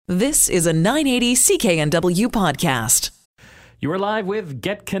This is a 980 CKNW podcast. You are live with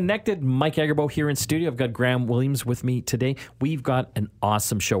Get Connected. Mike Agerbo here in studio. I've got Graham Williams with me today. We've got an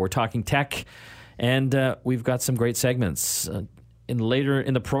awesome show. We're talking tech, and we've got some great segments. Later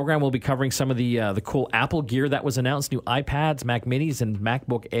in the program, we'll be covering some of the cool Apple gear that was announced, new iPads, Mac Minis, and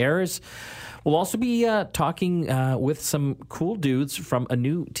MacBook Airs. We'll also be talking with some cool dudes from a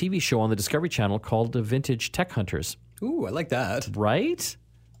new TV show on the Discovery Channel called Vintage Tech Hunters. Ooh, I like that. Right?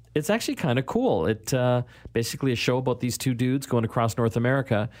 It's actually kind of cool. It basically a show about these two dudes going across North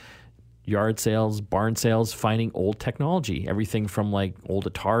America, yard sales, barn sales, finding old technology, everything from like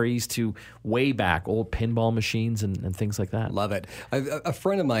old Ataris to way back, old pinball machines and things like that. Love it. A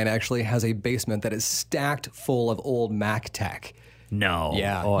friend of mine actually has a basement that is stacked full of old Mac tech. No.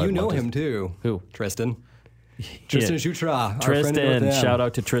 Yeah. Oh, you know him too. Who? Tristan. Tristan Jutra. Tristan. Shout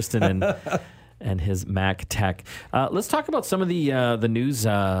out to Tristan and his Mac tech. Let's talk about some of the news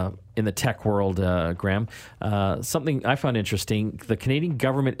in the tech world, Graham. Something I found interesting. The Canadian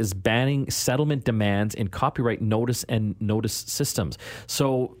government is banning settlement demands in copyright notice and notice systems.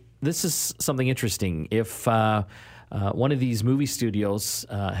 So this is something interesting. If one of these movie studios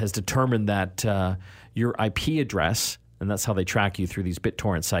has determined that your IP address, and that's how they track you through these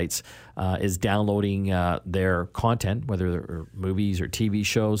BitTorrent sites, is downloading their content, whether they're movies or TV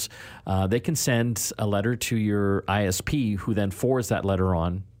shows. They can send a letter to your ISP, who then forwards that letter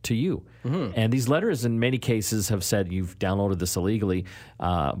on to you. Mm-hmm. And these letters, in many cases, have said you've downloaded this illegally,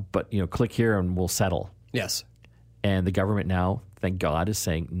 but click here and we'll settle. Yes. And the government now, thank God, is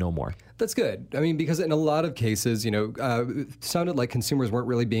saying no more. That's good. I mean, because in a lot of cases, it sounded like consumers weren't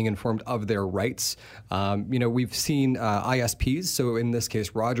really being informed of their rights. We've seen ISPs, so in this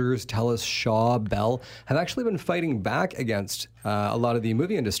case, Rogers, TELUS, Shaw, Bell, have actually been fighting back against a lot of the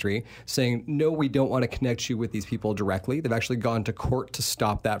movie industry, saying, no, we don't want to connect you with these people directly. They've actually gone to court to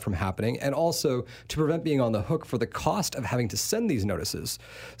stop that from happening, and also to prevent being on the hook for the cost of having to send these notices.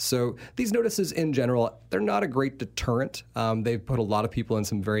 So these notices in general, they're not a great deterrent. They've put a lot of people in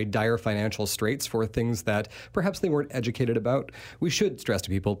some very dire financial straits for things that perhaps they weren't educated about. We should stress to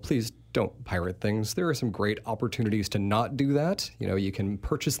people, please don't pirate things. There are some great opportunities to not do that. You can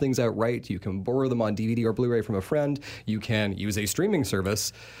purchase things outright. You can borrow them on DVD or Blu-ray from a friend. You can use a streaming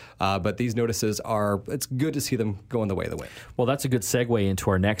service. But these notices it's good to see them going the way of the wind. Well, that's a good segue into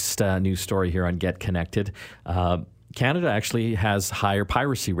our next news story here on Get Connected. Canada actually has higher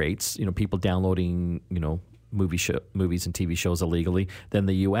piracy rates, people downloading, movies and TV shows illegally than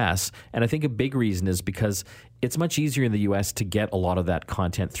the U.S. And I think a big reason is because it's much easier in the U.S. to get a lot of that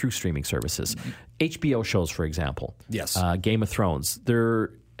content through streaming services. HBO shows, for example. Yes. Game of Thrones.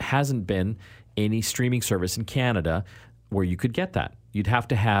 There hasn't been any streaming service in Canada where you could get that. You'd have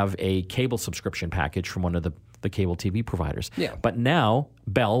to have a cable subscription package from one of the cable TV providers. Yeah. But now,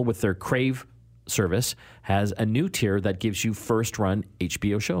 Bell, with their Crave service, has a new tier that gives you first-run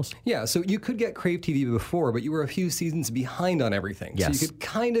HBO shows. Yeah, so you could get Crave TV before, but you were a few seasons behind on everything. Yes. So you could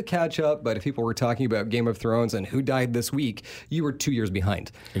kind of catch up, but if people were talking about Game of Thrones and who died this week, you were 2 years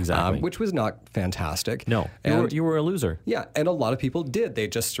behind. Exactly. Which was not fantastic. No, you were a loser. Yeah, and a lot of people did. They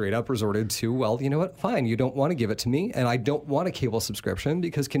just straight up resorted to, well, you know what, fine, you don't want to give it to me, and I don't want a cable subscription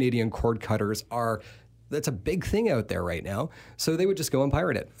because Canadian cord cutters that's a big thing out there right now. So they would just go and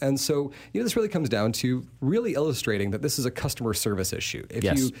pirate it. And so, this really comes down to really illustrating that this is a customer service issue.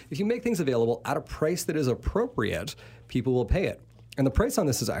 If you make things available at a price that is appropriate, people will pay it. And the price on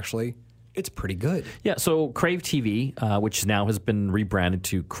this is actually, it's pretty good. Yeah, so Crave TV, which now has been rebranded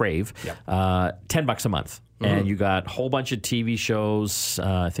to Crave, $10 a month. Mm-hmm. And you got a whole bunch of TV shows,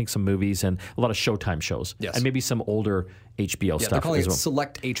 I think some movies, and a lot of Showtime shows. Yes. And maybe some older HBO stuff. They're calling as it well.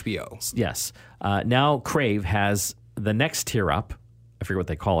 Select HBO. Yes. Now Crave has the next tier up. I forget what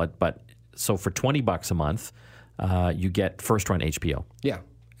they call it, but so for $20 a month, you get first-run HBO. Yeah.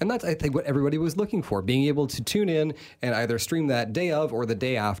 And that's, I think, what everybody was looking for, being able to tune in and either stream that day of or the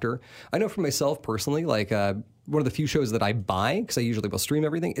day after. I know for myself personally, one of the few shows that I buy, because I usually will stream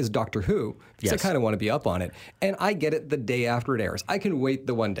everything, is Doctor Who, because I kind of want to be up on it. And I get it the day after it airs. I can wait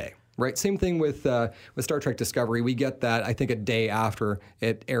the one day, right? Same thing with Star Trek Discovery. We get that, I think, a day after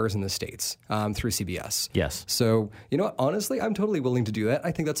it airs in the States through CBS. Yes. So, what? Honestly, I'm totally willing to do that.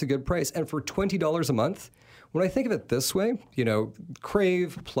 I think that's a good price. And for $20 a month, when I think of it this way,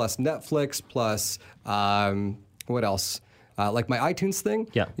 Crave plus Netflix plus what else? Like my iTunes thing.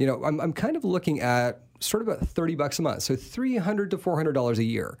 Yeah. I'm kind of looking at sort of about $30 a month, so $300 to $400 a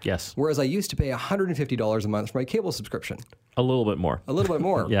year. Yes. Whereas I used to pay $150 a month for my cable subscription. A little bit more. A little bit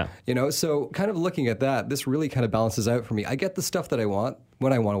more. Yeah. So kind of looking at that, this really kind of balances out for me. I get the stuff that I want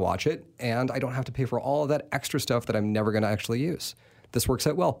when I want to watch it, and I don't have to pay for all of that extra stuff that I'm never going to actually use. this works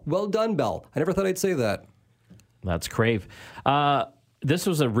out well. Well done, Bell. I never thought I'd say that. That's Crave. This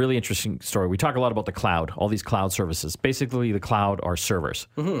was a really interesting story. We talk a lot about the cloud, all these cloud services. Basically, the cloud are servers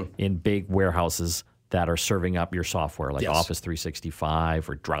in big warehouses that are serving up your software, like Office 365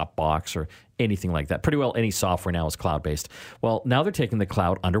 or Dropbox or anything like that. Pretty well any software now is cloud-based. Well, now they're taking the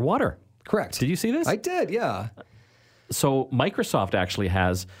cloud underwater. Correct. Did you see this? I did, yeah. So Microsoft actually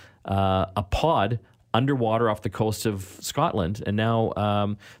has a pod underwater off the coast of Scotland, and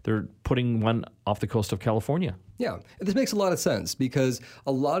now they're putting one off the coast of California. Yeah, this makes a lot of sense because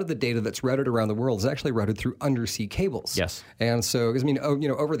a lot of the data that's routed around the world is actually routed through undersea cables. Yes, and so I mean,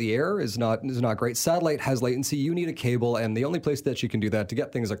 over the air is not great. Satellite has latency. You need a cable, and the only place that you can do that to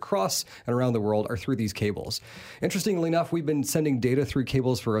get things across and around the world are through these cables. Interestingly enough, we've been sending data through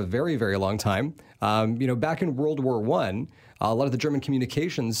cables for a very, very long time. Back in World War I, a lot of the German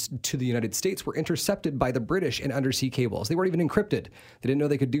communications to the United States were intercepted by the British in undersea cables. They weren't even encrypted. They didn't know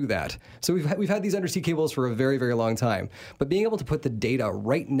they could do that. So we've had these undersea cables for a very, very long time. But being able to put the data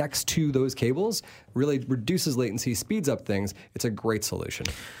right next to those cables really reduces latency, speeds up things. It's a great solution.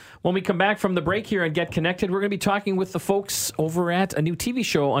 When we come back from the break here and Get Connected, we're going to be talking with the folks over at a new TV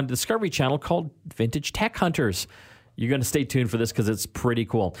show on Discovery Channel called Vintage Tech Hunters. You're going to stay tuned for this because it's pretty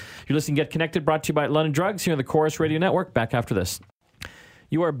cool. You're listening to Get Connected, brought to you by London Drugs here on the Chorus Radio Network. Back after this.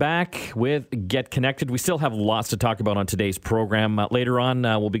 You are back with Get Connected. We still have lots to talk about on today's program. Later on,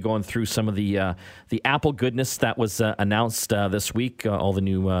 we'll be going through some of the Apple goodness that was announced this week, all the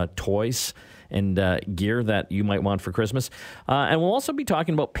new toys and gear that you might want for Christmas. And we'll also be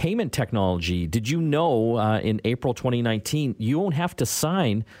talking about payment technology. Did you know in April 2019, you won't have to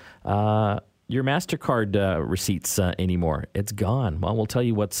sign your MasterCard receipts anymore? It's gone. Well, we'll tell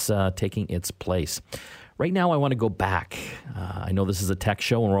you what's taking its place. Right now, I want to go back. I know this is a tech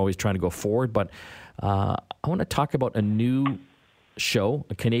show, and we're always trying to go forward, but I want to talk about a new show,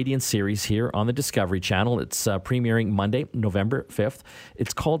 a Canadian series here on the Discovery Channel. It's premiering Monday, November 5th.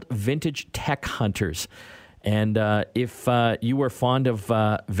 It's called Vintage Tech Hunters. And if you were fond of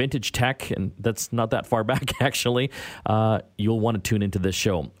vintage tech, and that's not that far back, actually, you'll want to tune into this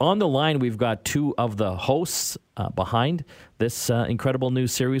show. On the line, we've got two of the hosts behind this incredible new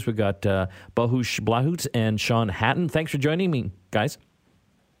series. We've got Bohush Blahut and Sean Hatton. Thanks for joining me, guys.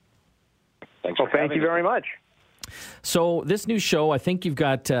 Thank you very much. So this new show, I think you've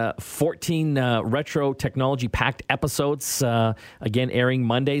got 14 retro technology-packed episodes, again, airing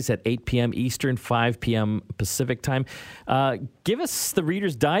Mondays at 8 p.m. Eastern, 5 p.m. Pacific time. Give us the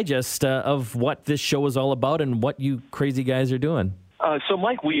Reader's Digest of what this show is all about and what you crazy guys are doing. So,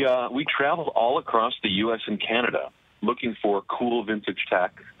 Mike, we traveled all across the U.S. and Canada looking for cool vintage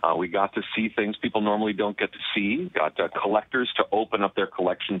tech. We got to see things people normally don't get to see, got collectors to open up their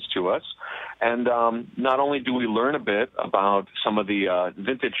collections to us. And not only do we learn a bit about some of the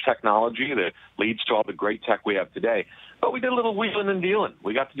vintage technology that leads to all the great tech we have today, but we did a little wheeling and dealing.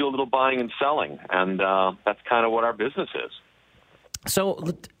 We got to do a little buying and selling, and that's kind of what our business is. So,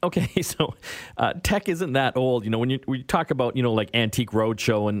 okay, so tech isn't that old. When you talk about, like Antique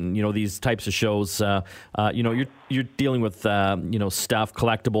Roadshow and, these types of shows, you're dealing with, stuff,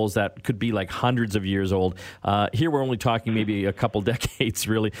 collectibles that could be like hundreds of years old. Here we're only talking maybe a couple decades,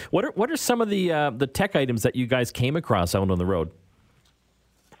 really. What are some of the tech items that you guys came across out on the road?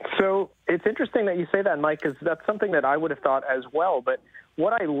 So it's interesting that you say that, Mike, because that's something that I would have thought as well. But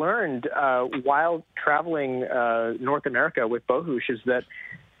what I learned while traveling North America with Bohush is that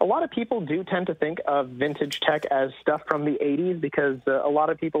a lot of people do tend to think of vintage tech as stuff from the 80s because a lot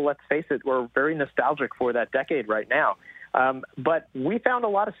of people, let's face it, were very nostalgic for that decade right now. But we found a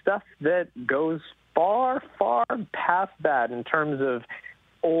lot of stuff that goes far, far past that in terms of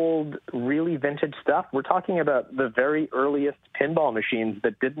old, really vintage stuff. We're talking about the very earliest pinball machines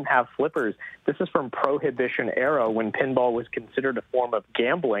that didn't have flippers. This is from Prohibition era when pinball was considered a form of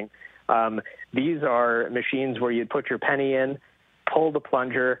gambling. These are machines where you'd put your penny in, pull the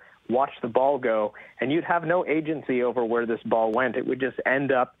plunger, watch the ball go, and you'd have no agency over where this ball went. It would just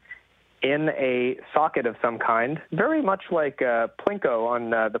end up in a socket of some kind, very much like Plinko on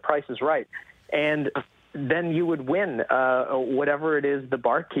The Price is Right. And then you would win whatever it is the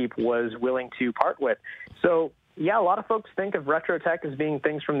barkeep was willing to part with. So, yeah, a lot of folks think of retro tech as being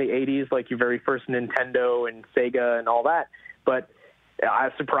things from the 80s, like your very first Nintendo and Sega and all that. But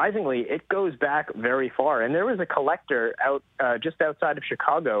surprisingly, it goes back very far. And there was a collector out just outside of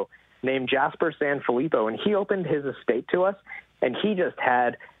Chicago named Jasper Sanfilippo, and he opened his estate to us, and he just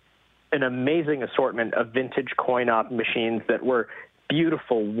had an amazing assortment of vintage coin-op machines that were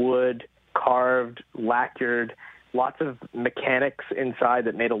beautiful wood, carved, lacquered, lots of mechanics inside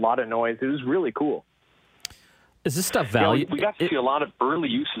that made a lot of noise. It was really cool. Is this stuff valued? We got to see a lot of early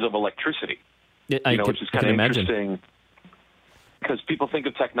uses of electricity, which is kind of imagine. interesting because people think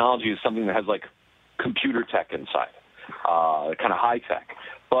of technology as something that has like computer tech inside, kind of high tech.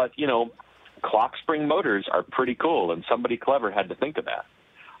 But, clock spring motors are pretty cool, and somebody clever had to think of that.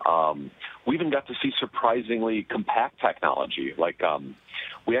 We even got to see surprisingly compact technology. Like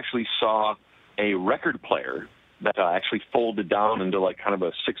we actually saw a record player that actually folded down into like kind of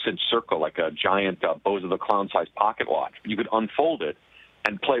a 6-inch circle, like a giant Bose the Clown-sized pocket watch. You could unfold it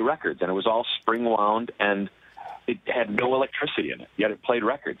and play records, and it was all spring-wound, and it had no electricity in it, yet it played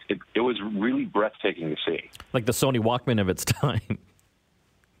records. It was really breathtaking to see. Like the Sony Walkman of its time.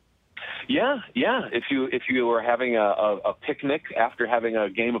 Yeah. If you were having a picnic after having a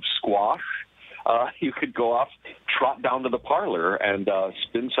game of squash, you could go off, trot down to the parlor, and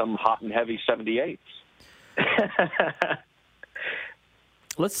spin some hot and heavy 78s.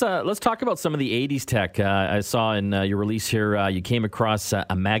 Let's talk about some of the 80s tech. I saw in your release here you came across a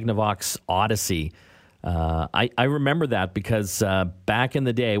Magnavox Odyssey. I remember that because back in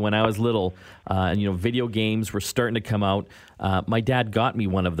the day when I was little, video games were starting to come out. My dad got me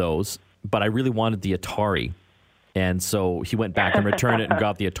one of those, but I really wanted the Atari, and so he went back and returned it and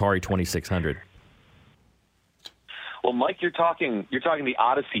got the Atari 2600. Well, Mike, you're talking the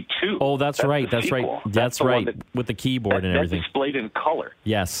Odyssey 2. Oh, that's right. That's sequel. right. That's right. With the keyboard and everything. That's displayed in color.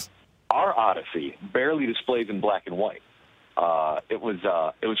 Yes. Our Odyssey barely displays in black and white. It was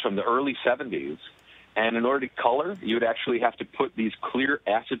from the early 70s, and in order to color, you would actually have to put these clear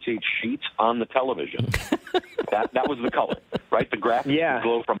acetate sheets on the television. that was the color, right? The graphics would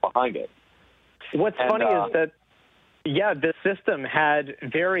glow from behind it. What's funny is that, the system had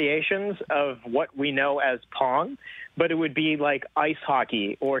variations of what we know as Pong, but it would be like ice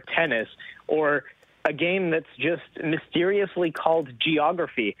hockey or tennis or a game that's just mysteriously called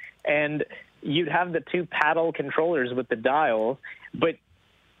Geography. And you'd have the two paddle controllers with the dials, but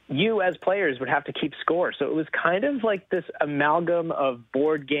you as players would have to keep score. So it was kind of like this amalgam of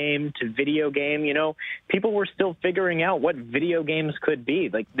board game to video game. People were still figuring out what video games could be.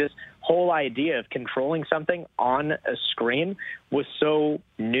 Like this whole idea of controlling something on a screen was so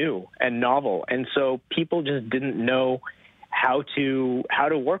new and novel. And so people just didn't know how to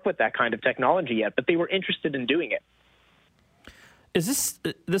work with that kind of technology yet, but they were interested in doing it. Is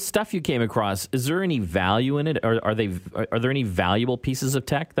this stuff you came across? Is there any value in it? Are there any valuable pieces of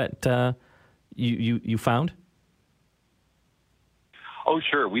tech that you found? Oh,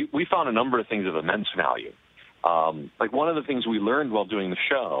 sure. We found a number of things of immense value. Like one of the things we learned while doing the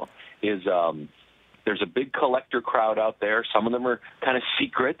show is there's a big collector crowd out there. Some of them are kind of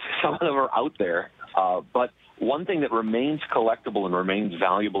secret. Some of them are out there. But one thing that remains collectible and remains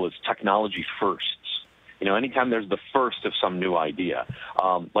valuable is technology firsts. Anytime there's the first of some new idea,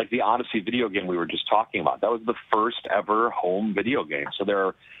 like the Odyssey video game we were just talking about, that was the first ever home video game. So there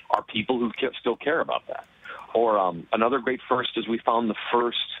are people who still care about that. Or another great first is we found the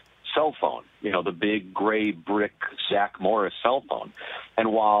first cell phone, the big gray brick Zach Morris cell phone.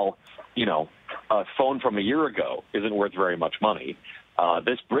 And while, a phone from a year ago isn't worth very much money,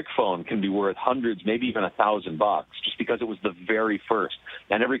 this brick phone can be worth hundreds, maybe even $1,000 just because it was the very first.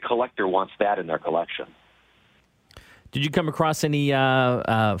 And every collector wants that in their collection. Did you come across any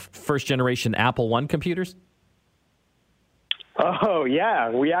first-generation Apple I computers? Oh, yeah,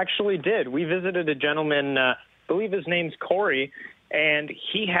 we actually did. We visited a gentleman, I believe his name's Corey, and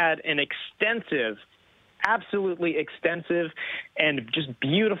he had an absolutely extensive and just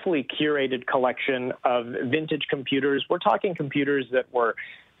beautifully curated collection of vintage computers. We're talking computers that were,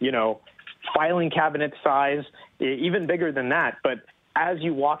 filing cabinet size, even bigger than that, but as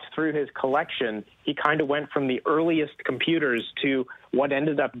you walked through his collection, he kind of went from the earliest computers to what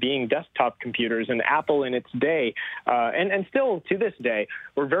ended up being desktop computers. And Apple in its day, and still to this day,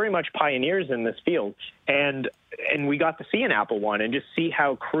 were very much pioneers in this field. And we got to see an Apple I and just see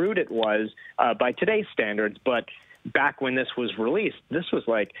how crude it was by today's standards. But back when this was released, this was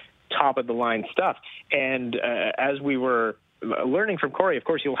like top-of-the-line stuff. And as we were learning from Corey, of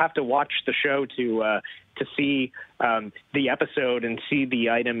course, you'll have to watch the show to see the episode and see the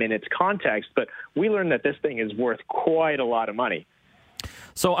item in its context. But we learned that this thing is worth quite a lot of money.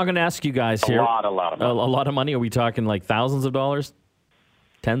 So I'm going to ask you guys here. A lot of money. A lot of money? Are we talking like thousands of dollars?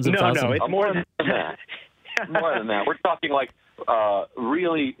 Tens of thousands? No, it's more than that. More than that. We're talking like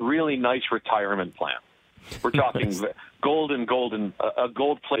really, really nice retirement plan. We're talking a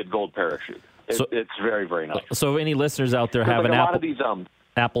gold-plated gold parachute. It's very, very nice. So any listeners out there have like an lot of these,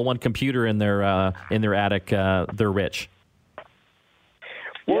 Apple I computer in their attic, they're rich.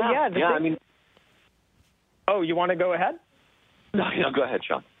 Well, I mean... Oh, you want to go ahead? No, go ahead,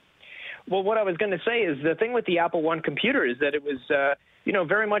 Sean. Well, what I was going to say is the thing with the Apple I computer is that it was,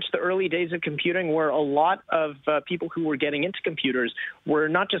 very much the early days of computing where a lot of people who were getting into computers were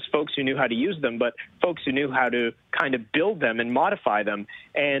not just folks who knew how to use them, but folks who knew how to kind of build them and modify them.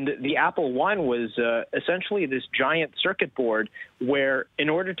 And the Apple I was essentially this giant circuit board where in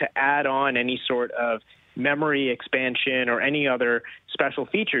order to add on any sort of memory expansion or any other special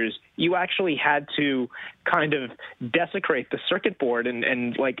features, you actually had to kind of desecrate the circuit board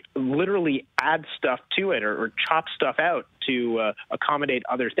and like literally add stuff to it or chop stuff out to accommodate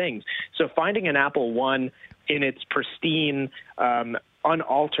other things. So finding an Apple I in its pristine,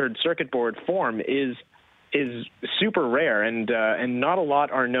 unaltered circuit board form is super rare, and not a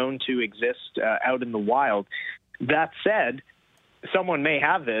lot are known to exist out in the wild. That said, someone may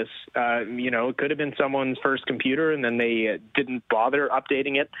have this. It could have been someone's first computer, and then they didn't bother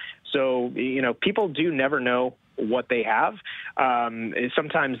updating it. So, people do never know what they have.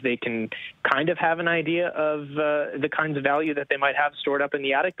 Sometimes they can kind of have an idea of the kinds of value that they might have stored up in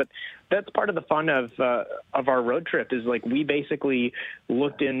the attic, but that's part of the fun of our road trip is like we basically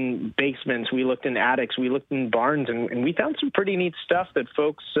looked in basements, we looked in attics, we looked in barns, and we found some pretty neat stuff that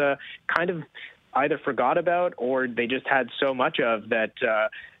folks kind of either forgot about or they just had so much of that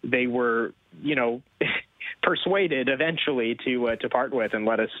they were, persuaded eventually to part with and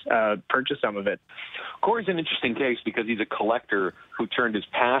let us purchase some of it. Corey's an interesting case because he's a collector who turned his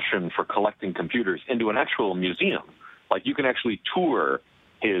passion for collecting computers into an actual museum. Like you can actually tour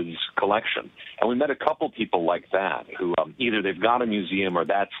his collection. And we met a couple people like that who either they've got a museum or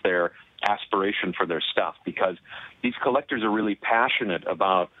that's their aspiration for their stuff, because these collectors are really passionate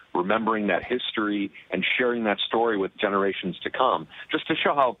about remembering that history and sharing that story with generations to come, just to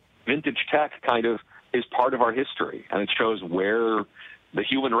show how vintage tech kind of is part of our history, and it shows where the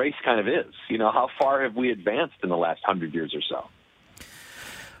human race kind of is. How far have we advanced in the last 100 years or so?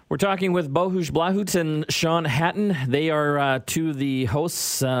 We're talking with Bohush Blahut and Sean Hatton. They are two of the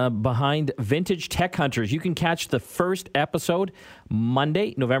hosts behind Vintage Tech Hunters. You can catch the first episode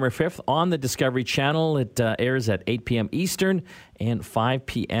Monday, November 5th on the Discovery Channel. It airs at 8 p.m. Eastern and 5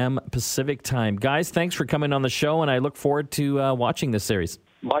 p.m. Pacific time. Guys, thanks for coming on the show, and I look forward to watching this series.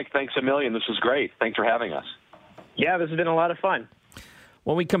 Mike, thanks a million. This was great. Thanks for having us. Yeah, this has been a lot of fun.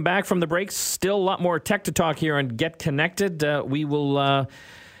 When we come back from the break, still a lot more tech to talk here on Get Connected. We will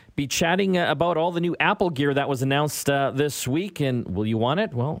be chatting about all the new Apple gear that was announced this week. And will you want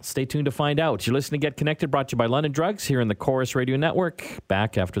it? Well, stay tuned to find out. You're listening to Get Connected, brought to you by London Drugs here in the Chorus Radio Network.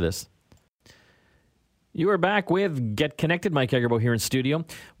 Back after this. You are back with Get Connected. Mike Egerbo here in studio.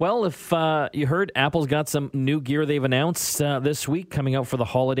 Well, if you heard, Apple's got some new gear they've announced this week coming out for the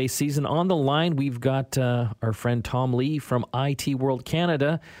holiday season. On the line, we've got our friend Tom Lee from IT World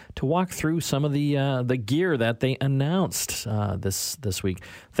Canada to walk through some of the gear that they announced this week.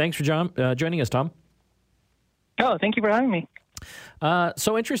 Thanks for joining us, Tom. Oh, thank you for having me.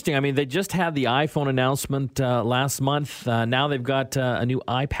 So interesting. I mean, they just had the iPhone announcement last month. Now they've got a new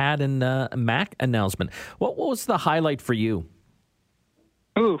iPad and Mac announcement. What was the highlight for you?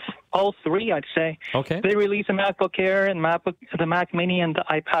 Oof, all three, I'd say. Okay. They released the MacBook Air and the Mac Mini and the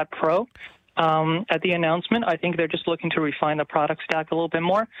iPad Pro. At the announcement, I think they're just looking to refine the product stack a little bit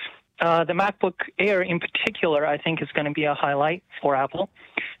more. The MacBook Air in particular, I think, is going to be a highlight for Apple.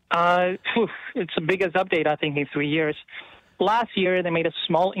 It's the biggest update, I think, in 3 years. Last year, they made a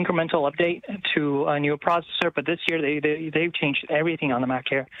small incremental update to a new processor, but this year they've changed everything on the Mac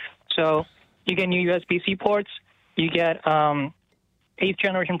Air. So you get new USB-C ports, you get 8th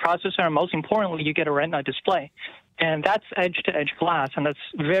generation processor, and most importantly, you get a Retina display, and that's edge-to-edge glass, and that's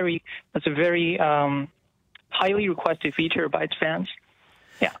a very highly requested feature by its fans.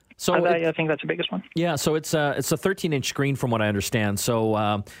 Yeah, so I think that's the biggest one. Yeah, so it's a 13-inch screen from what I understand.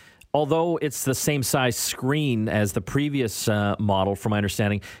 So. Although it's the same size screen as the previous model, from my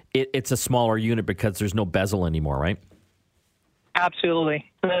understanding, it's a smaller unit because there's no bezel anymore, right? Absolutely.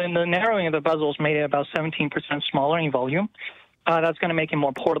 The narrowing of the bezels made it about 17% smaller in volume. That's going to make it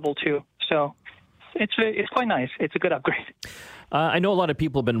more portable, too. So it's quite nice. It's a good upgrade. I know a lot of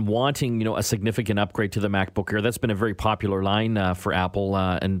people have been wanting, a significant upgrade to the MacBook Air. That's been a very popular line for Apple,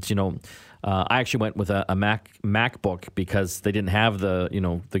 I actually went with a MacBook because they didn't have the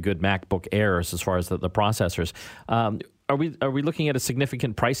good MacBook Airs as far as the processors. Are we looking at a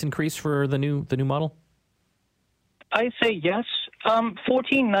significant price increase for the new model? I say yes.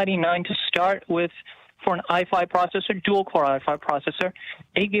 $14.99 to start with for an i5 processor, dual-core i5 processor,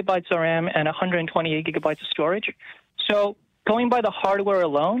 8 gigabytes of RAM and 128 gigabytes of storage. So going by the hardware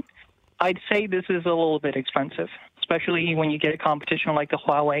alone, I'd say this is a little bit expensive, especially when you get a competition like the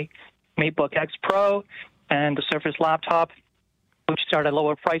Huawei MateBook X Pro and the Surface laptop. which start at a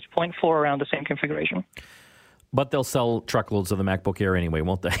lower price point for around the same configuration. But they'll sell truckloads of the MacBook Air anyway,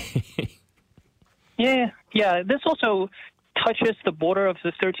 won't they? Yeah. This also touches the border of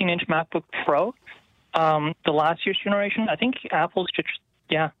the 13-inch MacBook Pro, the last year's generation. I think Apple's just,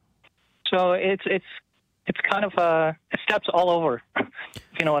 So it's kind of it steps all over,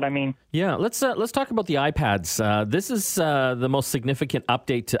 if you know what I mean. Yeah, let's talk about the iPads. This is the most significant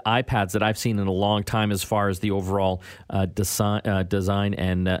update to iPads that I've seen in a long time, as far as the overall design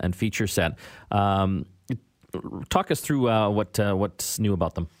and feature set. Talk us through what's new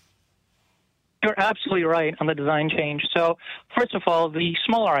about them. You're absolutely right on the design change. So, first of all, the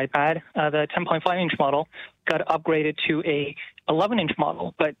smaller iPad, the 10.5-inch model, got upgraded to a 11-inch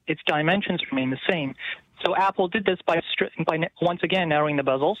model, but its dimensions remain the same. So Apple did this by once again narrowing the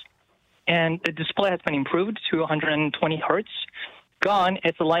bezels, and the display has been improved to 120 hertz. Gone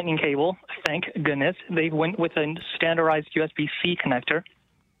is the lightning cable, thank goodness. They went with a standardized USB-C connector.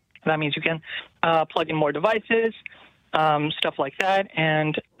 That means you can plug in more devices, stuff like that,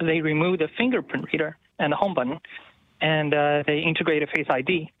 and they remove the fingerprint reader and the home button, and they integrate a Face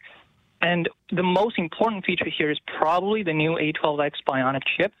ID. And the most important feature here is probably the new A12X Bionic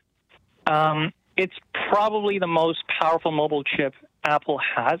chip. It's probably the most powerful mobile chip Apple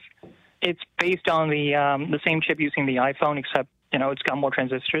has. It's based on the same chip using the iPhone, except it's got more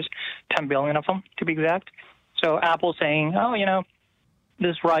transistors, 10 billion of them to be exact. So Apple's saying,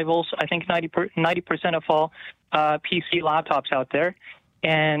 this rivals, I think, 90% of all PC laptops out there.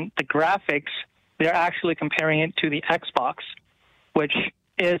 And the graphics, they're actually comparing it to the Xbox, which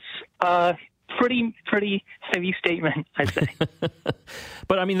is a pretty heavy statement, I'd say.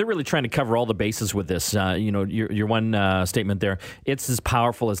 But, I mean, they're really trying to cover all the bases with this. Your one statement there, it's as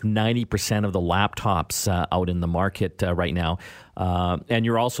powerful as 90% of the laptops out in the market right now. And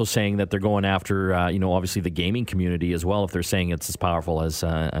you're also saying that they're going after, obviously the gaming community as well, if they're saying it's as powerful as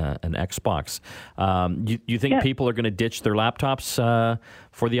an Xbox. You think people are going to ditch their laptops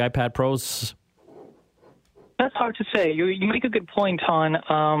for the iPad Pros? That's hard to say. You make a good point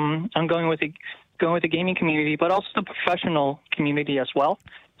on going with the gaming community, but also the professional community as well.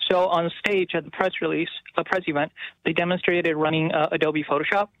 So on stage at the press event, they demonstrated running Adobe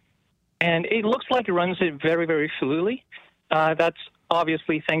Photoshop, and it looks like it runs it very, very fluidly. That's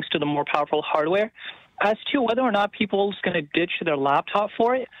obviously thanks to the more powerful hardware. As to whether or not people's going to ditch their laptop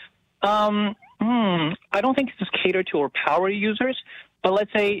for it, I don't think it's catered to our power users. But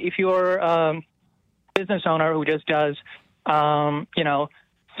let's say if you're business owner who just does,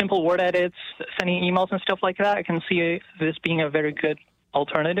 simple word edits, sending emails and stuff like that, I can see this being a very good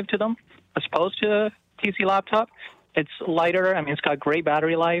alternative to them, as opposed to a PC laptop. It's lighter. I mean, it's got great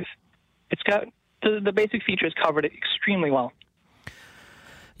battery life. It's got the basic features covered extremely well.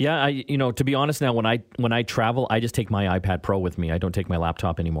 Yeah, to be honest now, when I travel, I just take my iPad Pro with me. I don't take my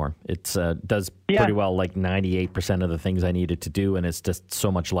laptop anymore. It does pretty well, like 98% of the things I needed to do, and it's just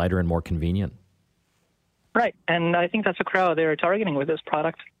so much lighter and more convenient. Right, and I think that's a crowd they're targeting with this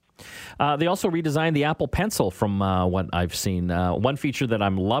product. They also redesigned the Apple Pencil from what I've seen. One feature that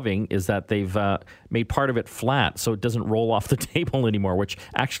I'm loving is that they've made part of it flat, so it doesn't roll off the table anymore, which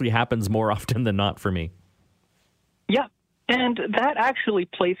actually happens more often than not for me. Yeah, and that actually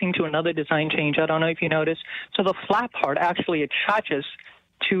plays into another design change. I don't know if you noticed. So the flat part actually attaches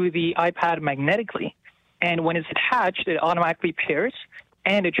to the iPad magnetically, and when it's attached, it automatically pairs,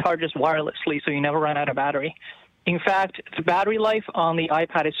 and it charges wirelessly, so you never run out of battery. In fact, the battery life on the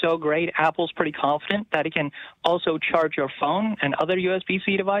iPad is so great, Apple's pretty confident that it can also charge your phone and other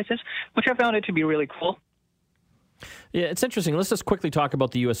USB-C devices, which I found it to be really cool. Yeah, it's interesting. Let's just quickly talk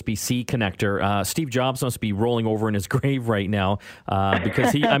about the USB-C connector. Steve Jobs must be rolling over in his grave right now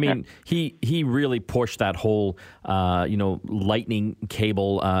because he really pushed that whole lightning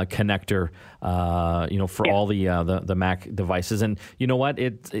cable connector for all the Mac devices, and you know what?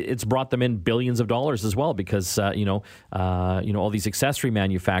 It's brought them in billions of dollars as well because all these accessory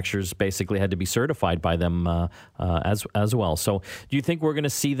manufacturers basically had to be certified by them as well. So, do you think we're going to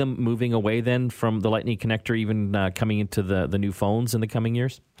see them moving away then from the lightning connector, even coming into the new phones in the coming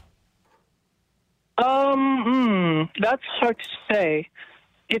years? That's hard to say.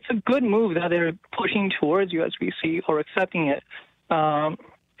 It's a good move that they're pushing towards USB-C or accepting it.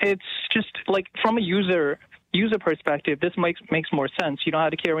 It's just like from a user perspective, this makes more sense. You don't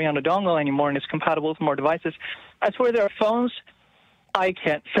have to carry on a dongle anymore, and it's compatible with more devices. As for their phones, I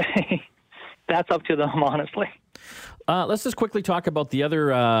can't say. That's up to them, honestly. Let's just quickly talk about the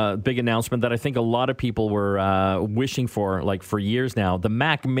other big announcement that I think a lot of people were wishing for, like for years now. The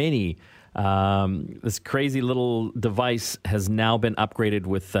Mac Mini, this crazy little device, has now been upgraded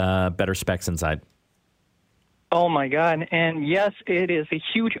with better specs inside. Oh, my God. And yes, it is a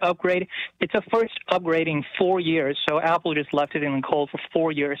huge upgrade. It's a first upgrade in 4 years. So Apple just left it in the cold for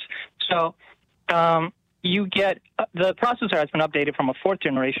 4 years. So you get the processor has been updated from a 4th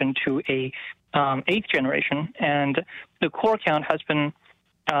generation to a 8th generation. And the core count has been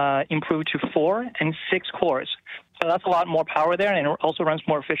improved to 4 and 6 cores. So that's a lot more power there, and it also runs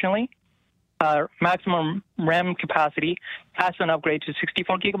more efficiently. Maximum RAM capacity has been upgraded to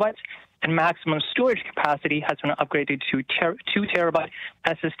 64 gigabytes, and maximum storage capacity has been upgraded to 2 terabyte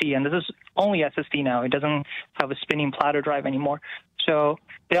SSD. And this is only SSD now. It doesn't have a spinning platter drive anymore. So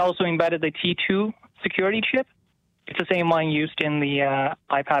they also embedded the T2 security chip. It's the same one used in the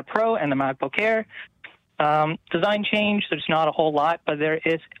iPad Pro and the MacBook Air. Design change, there's not a whole lot, but there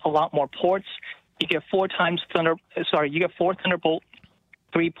is a lot more ports. You get 4 Thunderbolt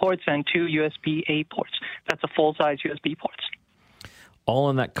 3 ports and 2 USB-A ports. That's a full-size USB ports. All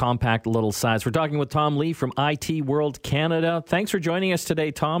in that compact little size. We're talking with Tom Lee from IT World Canada. Thanks for joining us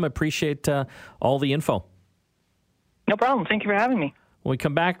today, Tom. Appreciate all the info. No problem. Thank you for having me. When we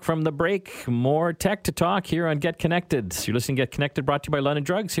come back from the break, more tech to talk here on Get Connected. You're listening to Get Connected, brought to you by London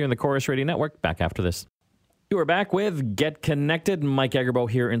Drugs here in the Chorus Radio Network. Back after this. We're back with Get Connected. Mike Agerbo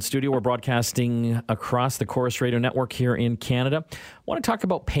here in studio. We're broadcasting across the Chorus Radio Network here in Canada. I want to talk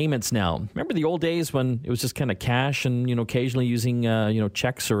about payments now. Remember the old days when it was just kind of cash and, occasionally using,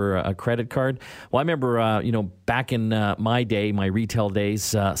 checks or a credit card? Well, I remember, back in my day, my retail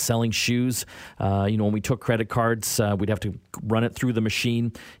days, selling shoes, when we took credit cards, we'd have to run it through the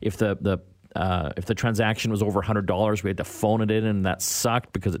machine. If the transaction was over $100, we had to phone it in, and that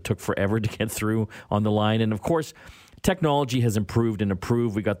sucked because it took forever to get through on the line. And of course, technology has improved and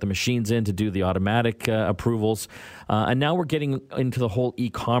improved. We got the machines in to do the automatic approvals, and now we're getting into the whole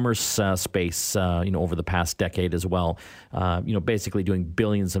e-commerce space. Over the past decade as well. Basically doing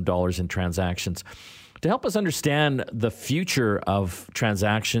billions of dollars in transactions. To help us understand the future of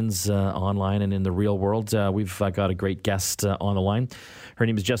transactions online and in the real world, we've got a great guest on the line. Her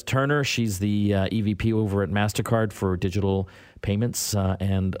name is Jess Turner. She's the EVP over at MasterCard for Digital Payments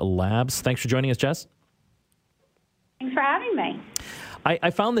and Labs. Thanks for joining us, Jess. Thanks for having me.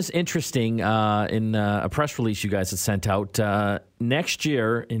 I found this interesting in a press release you guys had sent out. Next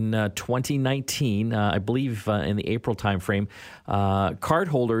year, in 2019, I believe in the April timeframe,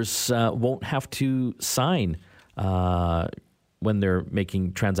 cardholders won't have to sign when they're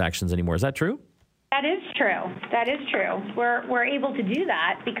making transactions anymore. Is that true? That is true. That is true. We're able to do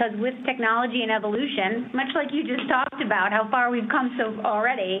that because with technology and evolution, much like you just talked about, how far we've come so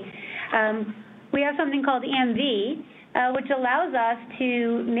already, we have something called EMV, which allows us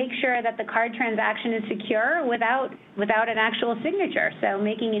to make sure that the card transaction is secure without an actual signature. So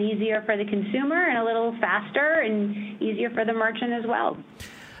making it easier for the consumer and a little faster and easier for the merchant as well.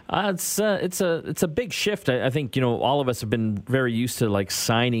 It's a big shift. I think all of us have been very used to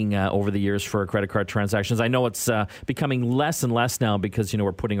signing over the years for credit card transactions. I know it's becoming less and less now because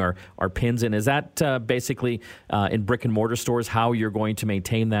we're putting our PINs in. Is that basically in brick and mortar stores how you're going to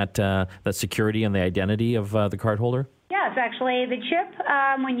maintain that security and the identity of the cardholder? Yes, actually, the chip,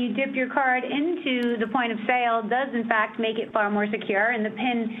 when you dip your card into the point of sale, does in fact make it far more secure, and the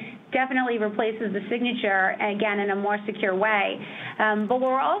PIN definitely replaces the signature, again, in a more secure way. But what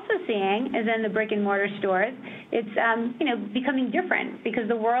we're also seeing is in the brick and mortar stores, it's becoming different because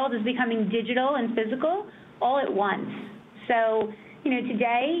the world is becoming digital and physical all at once. So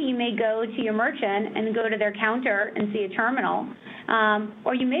today you may go to your merchant and go to their counter and see a terminal,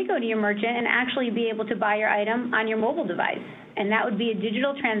 or you may go to your merchant and actually be able to buy your item on your mobile device. And that would be a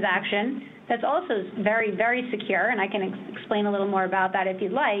digital transaction that's also very, very secure, and I can explain a little more about that if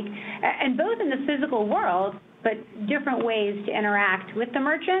you'd like, and both in the physical world, but different ways to interact with the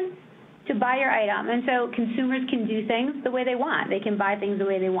merchant to buy your item. And so consumers can do things the way they want. They can buy things the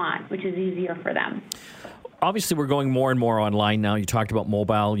way they want, which is easier for them. Obviously, we're going more and more online now. You talked about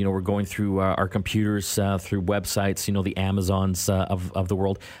mobile. We're going through our computers, through websites, the Amazons of the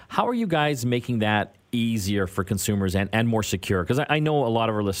world. How are you guys making that easier for consumers and more secure? Because I know a lot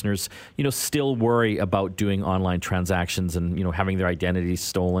of our listeners, still worry about doing online transactions and, having their identity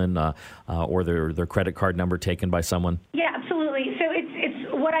stolen or their credit card number taken by someone. Yeah, absolutely. So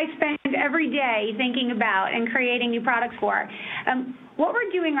it's what I spend every day thinking about and creating new products for. What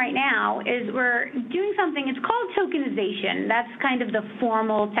we're doing right now is we're doing something, it's called tokenization. That's kind of the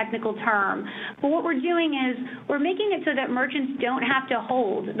formal technical term. But what we're doing is we're making it so that merchants don't have to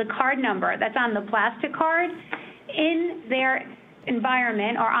hold the card number that's on the plastic card in their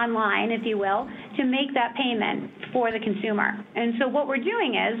environment or online, if you will, to make that payment for the consumer. And so what we're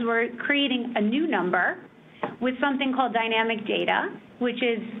doing is we're creating a new number with something called dynamic data. which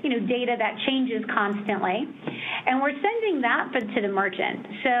is, data that changes constantly. And we're sending that to the merchant.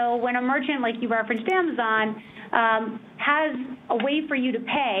 So when a merchant, like you referenced Amazon, has a way for you to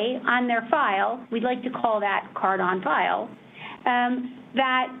pay on their file, we'd like to call that card on file,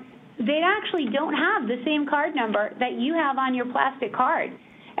 that they actually don't have the same card number that you have on your plastic card.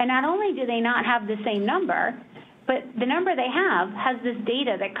 And not only do they not have the same number, but the number they have has this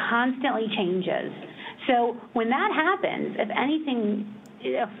data that constantly changes. So when that happens, if anything,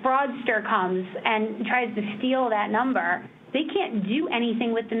 a fraudster comes and tries to steal that number, they can't do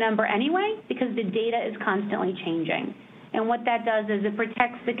anything with the number anyway because the data is constantly changing. And what that does is it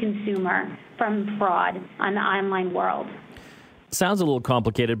protects the consumer from fraud on the online world. Sounds a little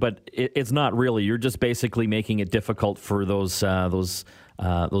complicated, but it's not really. You're just basically making it difficult for those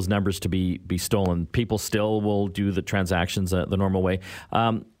numbers to be stolen. People still will do the transactions the normal way.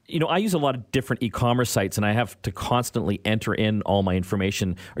 I use a lot of different e-commerce sites, and I have to constantly enter in all my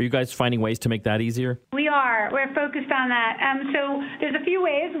information. Are you guys finding ways to make that easier? We are. We're focused on that. So there's a few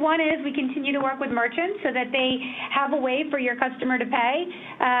ways. One is we continue to work with merchants so that they have a way for your customer to pay,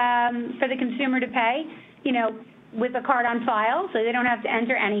 for the consumer to pay, with a card on file, so they don't have to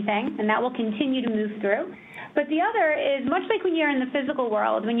enter anything, and that will continue to move through. But the other is, much like when you're in the physical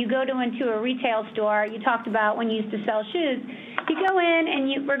world, when you go into a retail store, you talked about when you used to sell shoes, you go in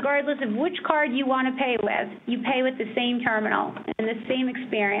and regardless of which card you want to pay with, you pay with the same terminal and the same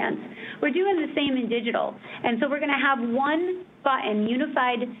experience. We're doing the same in digital. And so we're going to have one button,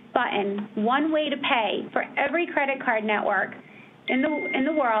 unified button, one way to pay for every credit card network in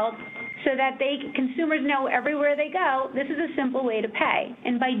the world, so that consumers know everywhere they go, this is a simple way to pay.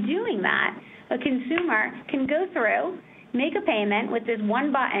 And by doing that, a consumer can go through, make a payment with this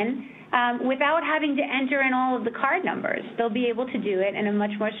one button without having to enter in all of the card numbers. They'll be able to do it in a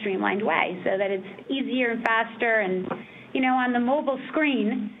much more streamlined way so that it's easier and faster. And, on the mobile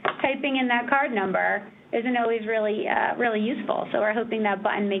screen, typing in that card number isn't always really useful. So we're hoping that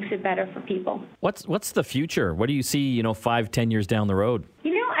button makes it better for people. What's the future? What do you see, 5-10 years down the road?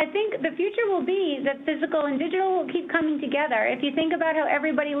 I think the future will be that physical and digital will keep coming together. If you think about how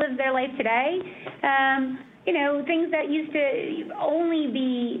everybody lives their life today, things that used to only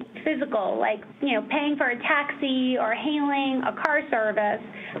be physical, like, paying for a taxi or hailing a car service,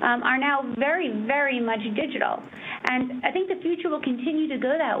 are now very, very much digital. And I think the future will continue to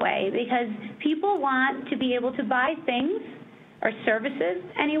go that way because people want to be able to buy things or services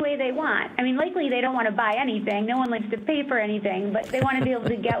any way they want. I mean, likely they don't want to buy anything. No one likes to pay for anything, but they want to be able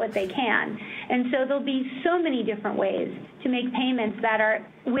to get what they can. And so there'll be so many different ways to make payments that are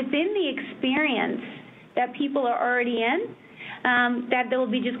within the experience that people are already in, that there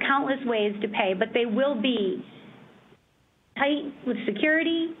will be just countless ways to pay, but they will be tight with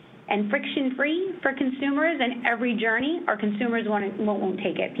security and friction-free for consumers, and every journey, our consumers won't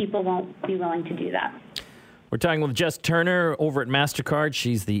take it. People won't be willing to do that. We're talking with Jess Turner over at MasterCard.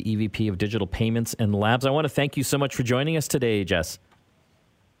 She's the EVP of Digital Payments and Labs. I want to thank you so much for joining us today, Jess.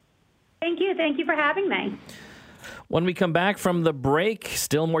 Thank you. Thank you for having me. When we come back from the break,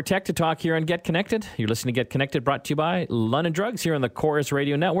 still more tech to talk here on Get Connected. You're listening to Get Connected, brought to you by London Drugs here on the Chorus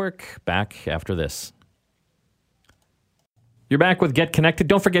Radio Network. Back after this. You're back with Get Connected.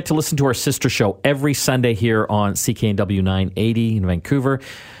 Don't forget to listen to our sister show every Sunday here on CKNW 980 in Vancouver.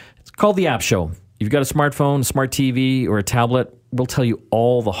 It's called The App Show. If you've got a smartphone, a smart TV, or a tablet, we'll tell you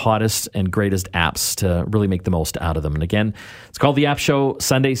all the hottest and greatest apps to really make the most out of them. And again, it's called The App Show,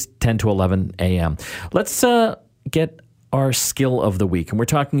 Sundays 10 to 11 a.m. Let's get our skill of the week. And we're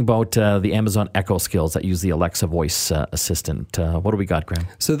talking about the Amazon Echo skills that use the Alexa voice assistant. What do we got, Graham?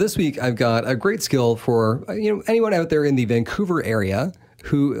 So this week, I've got a great skill for anyone out there in the Vancouver area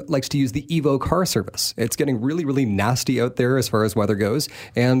who likes to use the Evo car service. It's getting really, really nasty out there as far as weather goes.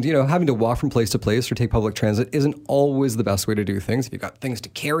 And, having to walk from place to place or take public transit isn't always the best way to do things if you've got things to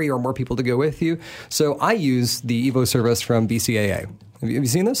carry or more people to go with you. So I use the Evo service from BCAA. Have you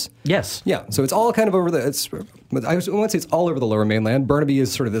seen this? Yes. Yeah. So it's all kind of over I won't say it's all over the Lower Mainland. Burnaby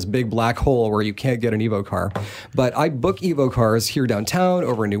is sort of this big black hole where you can't get an Evo car. But I book Evo cars here downtown,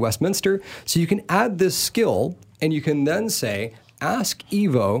 over in New Westminster. So you can add this skill and you can then say, ask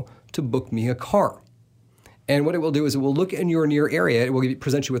Evo to book me a car. And what it will do is it will look in your near area. It will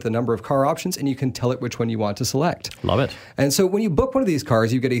present you with a number of car options, and you can tell it which one you want to select. Love it. And so when you book one of these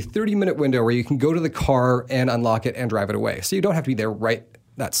cars, you get a 30-minute window where you can go to the car and unlock it and drive it away. So you don't have to be there right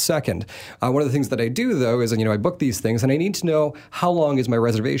that second. One of the things that I do, though, is I book these things, and I need to know how long is my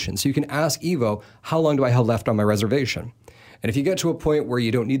reservation. So you can ask Evo, how long do I have left on my reservation? And if you get to a point where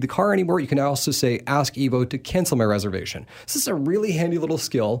you don't need the car anymore, you can also say, ask Evo to cancel my reservation. This is a really handy little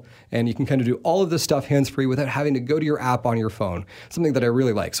skill, and you can kind of do all of this stuff hands-free without having to go to your app on your phone, something that I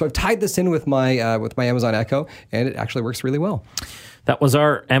really like. So I've tied this in with my Amazon Echo, and it actually works really well. That was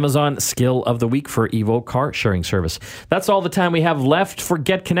our Amazon skill of the week for Evo car sharing service. That's all the time we have left for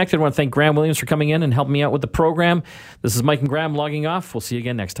Get Connected. I want to thank Graham Williams for coming in and helping me out with the program. This is Mike and Graham logging off. We'll see you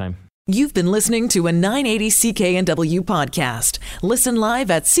again next time. You've been listening to a 980 CKNW podcast. Listen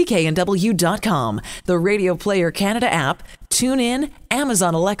live at cknw.com, the Radio Player Canada app, tune in,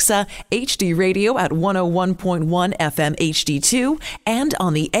 Amazon Alexa, HD Radio at 101.1 FM HD2, and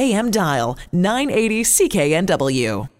on the AM dial, 980 CKNW.